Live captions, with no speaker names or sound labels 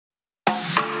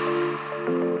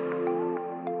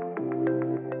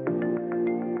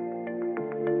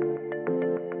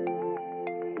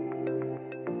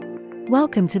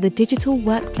Welcome to the Digital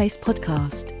Workplace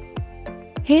Podcast.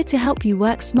 Here to help you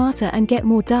work smarter and get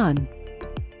more done.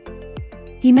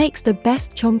 He makes the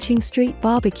best Chongqing Street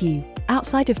barbecue,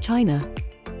 outside of China.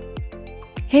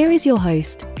 Here is your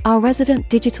host, our resident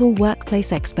digital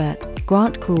workplace expert,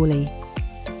 Grant Crawley.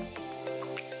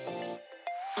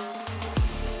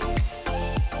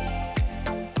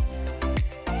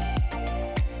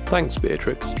 Thanks,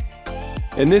 Beatrix.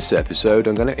 In this episode,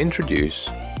 I'm going to introduce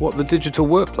what the digital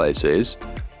workplace is,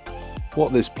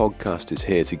 what this podcast is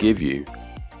here to give you,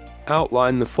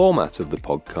 outline the format of the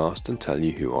podcast, and tell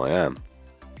you who I am.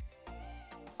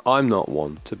 I'm not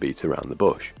one to beat around the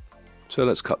bush, so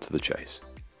let's cut to the chase.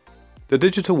 The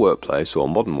digital workplace, or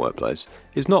modern workplace,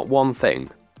 is not one thing,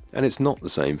 and it's not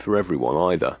the same for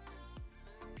everyone either.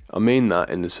 I mean that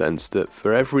in the sense that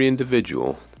for every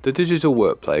individual, the digital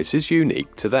workplace is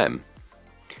unique to them.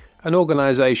 An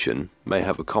organisation may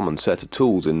have a common set of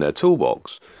tools in their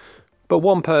toolbox, but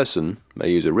one person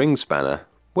may use a ring spanner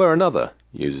where another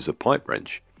uses a pipe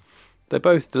wrench. They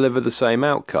both deliver the same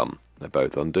outcome, they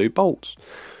both undo bolts,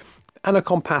 and are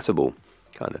compatible,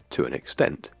 kind of to an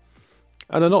extent,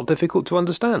 and are not difficult to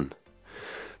understand.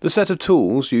 The set of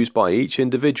tools used by each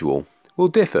individual will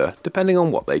differ depending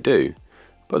on what they do,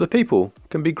 but the people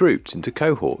can be grouped into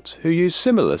cohorts who use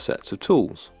similar sets of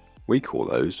tools. We call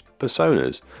those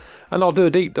personas, and I'll do a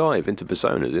deep dive into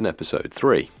personas in episode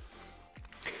 3.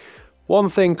 One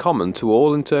thing common to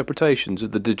all interpretations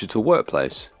of the digital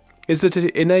workplace is that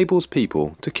it enables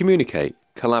people to communicate,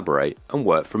 collaborate, and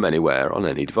work from anywhere on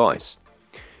any device.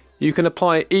 You can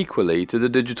apply it equally to the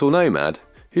digital nomad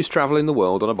who's travelling the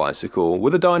world on a bicycle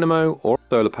with a dynamo or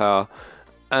solar power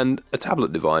and a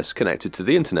tablet device connected to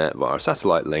the internet via a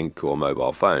satellite link or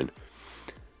mobile phone.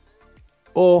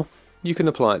 Or you can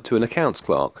apply it to an accounts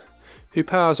clerk who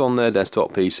powers on their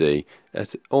desktop PC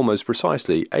at almost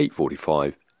precisely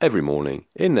 8:45 every morning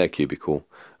in their cubicle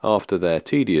after their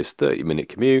tedious 30-minute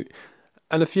commute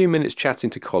and a few minutes chatting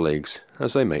to colleagues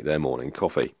as they make their morning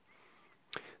coffee.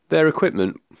 Their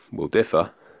equipment will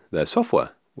differ, their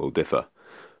software will differ,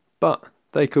 but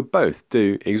they could both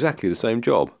do exactly the same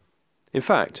job. In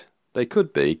fact, they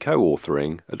could be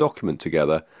co-authoring a document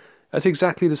together at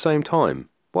exactly the same time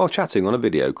while chatting on a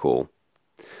video call.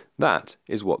 That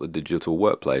is what the digital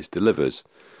workplace delivers.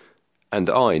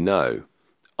 And I know.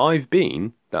 I've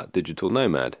been that digital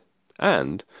nomad.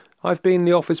 And I've been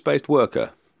the office-based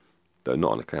worker, though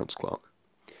not an accounts clerk.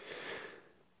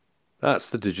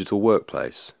 That's the digital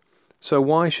workplace. So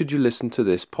why should you listen to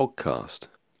this podcast?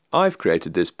 I've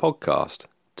created this podcast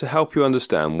to help you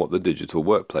understand what the digital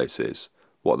workplace is,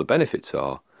 what the benefits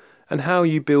are, and how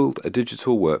you build a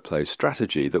digital workplace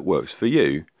strategy that works for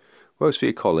you, works for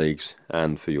your colleagues,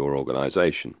 and for your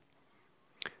organisation.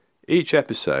 Each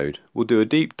episode will do a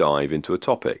deep dive into a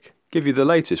topic, give you the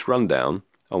latest rundown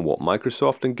on what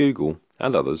Microsoft and Google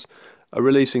and others are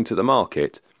releasing to the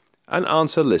market, and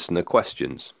answer listener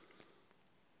questions.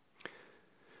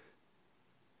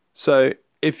 So,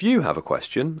 if you have a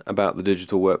question about the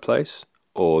digital workplace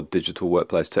or digital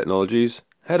workplace technologies,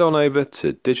 head on over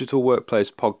to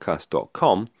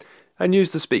digitalworkplacepodcast.com and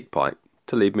use the SpeakPipe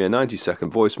to leave me a 90-second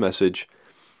voice message.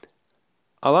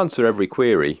 I'll answer every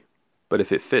query, but if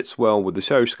it fits well with the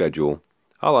show schedule,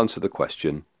 I'll answer the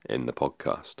question in the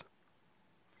podcast.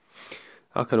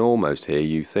 I can almost hear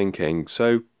you thinking,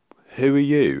 so who are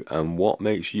you and what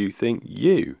makes you think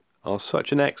you are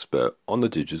such an expert on the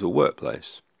digital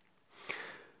workplace?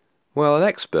 Well, an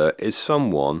expert is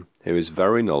someone who is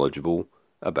very knowledgeable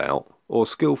about or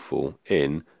skillful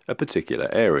in a particular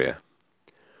area.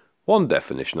 One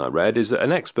definition I read is that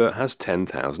an expert has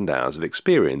 10,000 hours of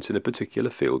experience in a particular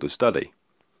field of study.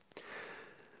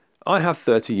 I have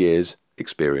 30 years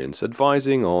experience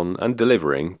advising on and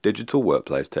delivering digital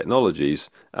workplace technologies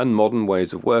and modern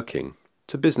ways of working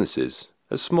to businesses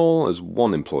as small as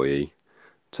 1 employee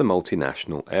to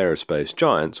multinational aerospace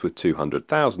giants with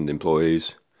 200,000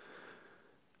 employees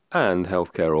and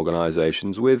healthcare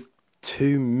organisations with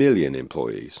 2 million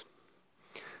employees.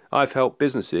 I've helped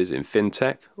businesses in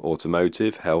fintech,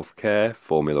 automotive, healthcare,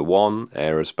 Formula One,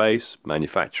 aerospace,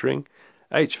 manufacturing,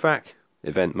 HVAC,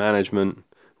 event management,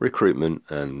 recruitment,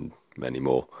 and many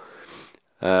more.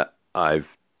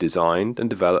 I've designed and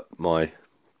developed my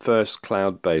first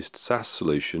cloud-based SaaS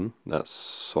solution, that's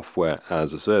software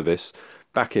as a service,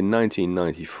 back in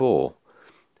 1994.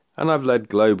 And I've led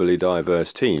globally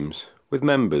diverse teams with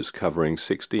members covering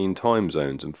 16 time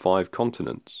zones and 5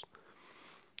 continents.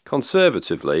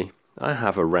 Conservatively, I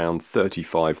have around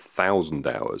 35,000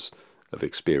 hours of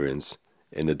experience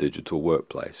in the digital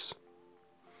workplace.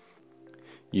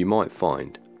 You might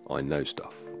find I know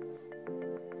stuff.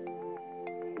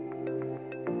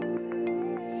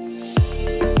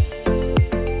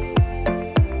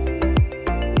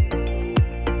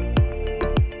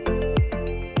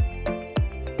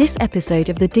 This episode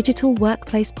of the Digital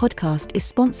Workplace Podcast is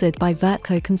sponsored by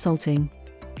Vertco Consulting.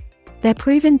 Their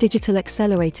proven digital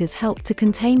accelerators help to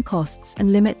contain costs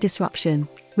and limit disruption,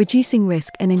 reducing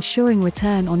risk and ensuring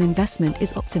return on investment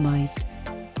is optimized.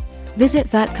 Visit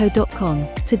vertco.com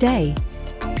today